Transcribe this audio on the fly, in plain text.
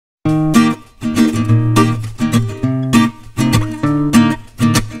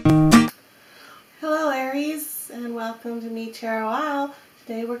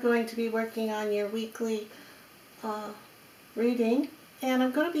going to be working on your weekly reading, and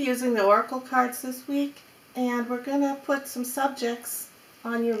I'm going to be using the oracle cards this week, and we're going to put some subjects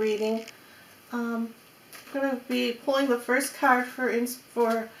on your reading. I'm going to be pulling the first card for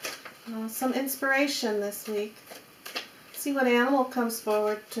some inspiration this week. See what animal comes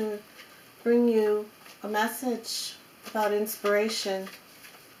forward to bring you a message about inspiration.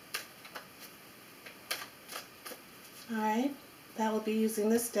 Alright, that will be using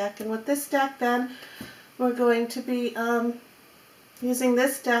this deck. And with this deck then, we're going to be using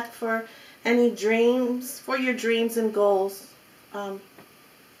this deck for any dreams, for your dreams and goals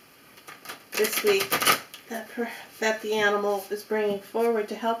this week that the animal is bringing forward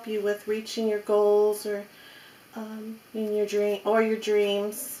to help you with reaching your goals or in your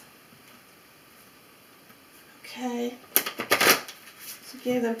dreams. Okay. So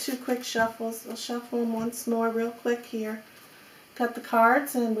gave them 2 quick shuffles. I'll shuffle them once more real quick here. Cut the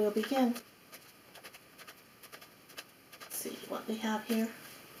cards and we'll begin. Let's see what we have here.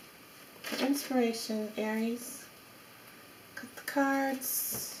 For inspiration, Aries. Cut the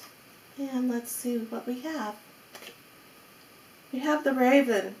cards. And let's see what we have. We have the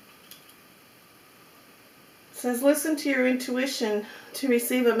Raven. It says, listen to your intuition to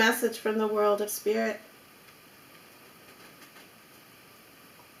receive a message from the world of spirit.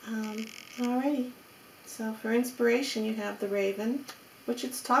 Alrighty. So for inspiration, you have the Raven, which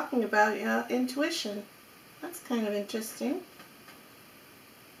it's talking about intuition. That's kind of interesting.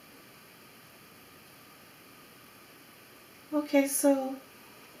 Okay, so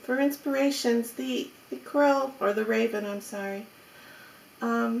for inspirations, the crow, or the Raven, I'm sorry.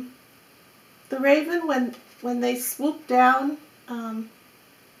 The Raven, when they swoop down,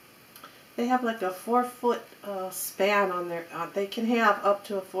 they have like a 4-foot span on their, they can have up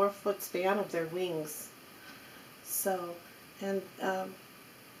to a 4-foot span of their wings. So, and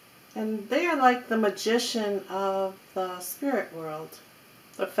they are like the magician of the spirit world,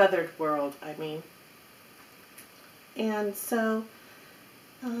 the feathered world, I mean. And so,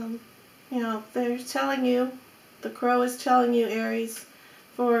 they're telling you, the crow is telling you, Aries,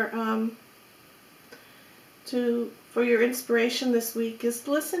 for your inspiration this week is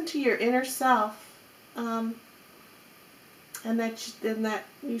to listen to your inner self, and that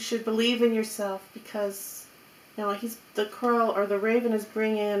you should believe in yourself, because the crow or the Raven is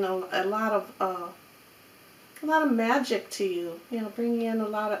bringing in a lot of magic to you. Bringing in a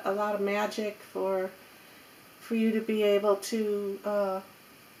lot of magic for you to be able to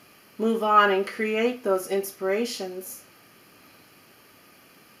move on and create those inspirations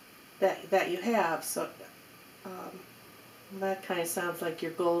that you have. So that kind of sounds like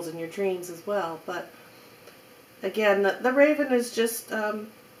your goals and your dreams as well. But again, the Raven is just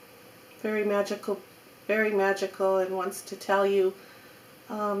very magical, and wants to tell you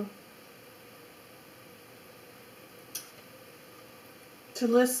to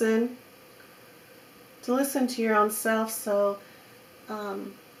listen to your own self. So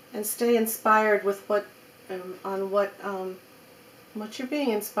and stay inspired with what you're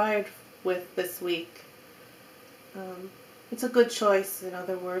being inspired with this week. It's a good choice, in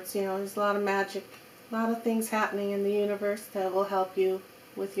other words. There's a lot of magic, a lot of things happening in the universe that will help you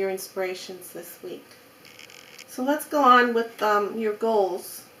with your inspirations this week. So let's go on with your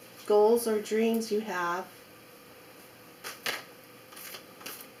goals or dreams you have.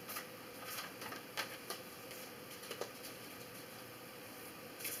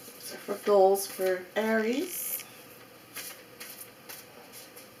 So for goals for Aries.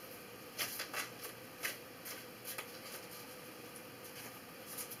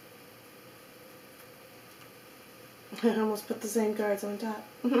 I almost put the same cards on top.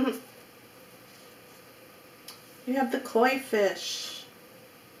 You have the koi fish.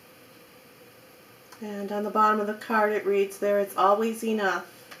 And on the bottom of the card it reads, there is always enough.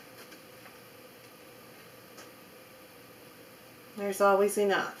 There's always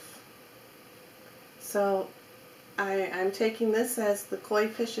enough. So I'm taking this as the koi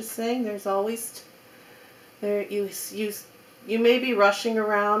fish is saying there's always, you may be rushing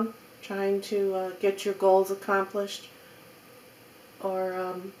around trying to get your goals accomplished,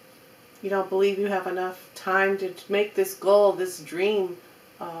 or you don't believe you have enough time to make this goal, this dream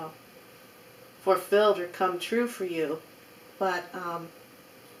fulfilled or come true for you. But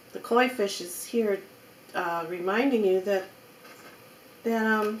the koi fish is here reminding you that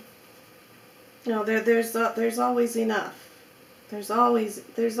there's always enough. There's always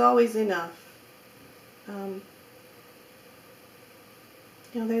enough.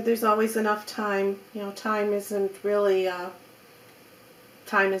 There's always enough time. Time isn't really,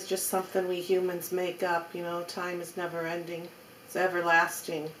 time is just something we humans make up. Time is never ending. It's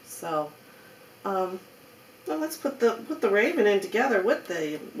everlasting. So, well, let's put the raven in together with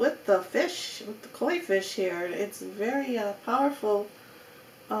the fish, with the koi fish here. It's a very powerful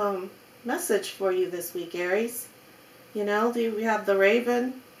message for you this week, Aries. You know, we have the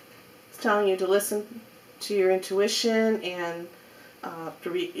raven. It's telling you to listen to your intuition, and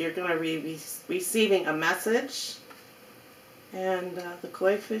you're going to be receiving a message. And the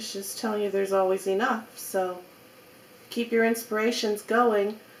koi fish is telling you there's always enough. So keep your inspirations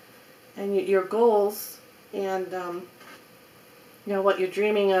going, and your goals, and you know what you're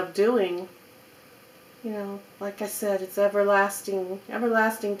dreaming of doing. You know, like I said, it's everlasting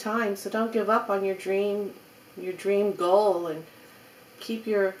time. So don't give up on your dream goal, and keep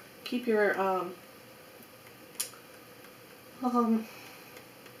your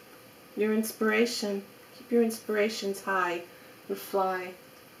inspiration. Keep your inspirations high and fly.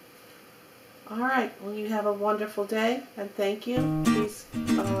 Alright, well, you have a wonderful day, and thank you. Please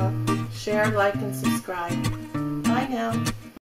share, like, and subscribe. Bye now.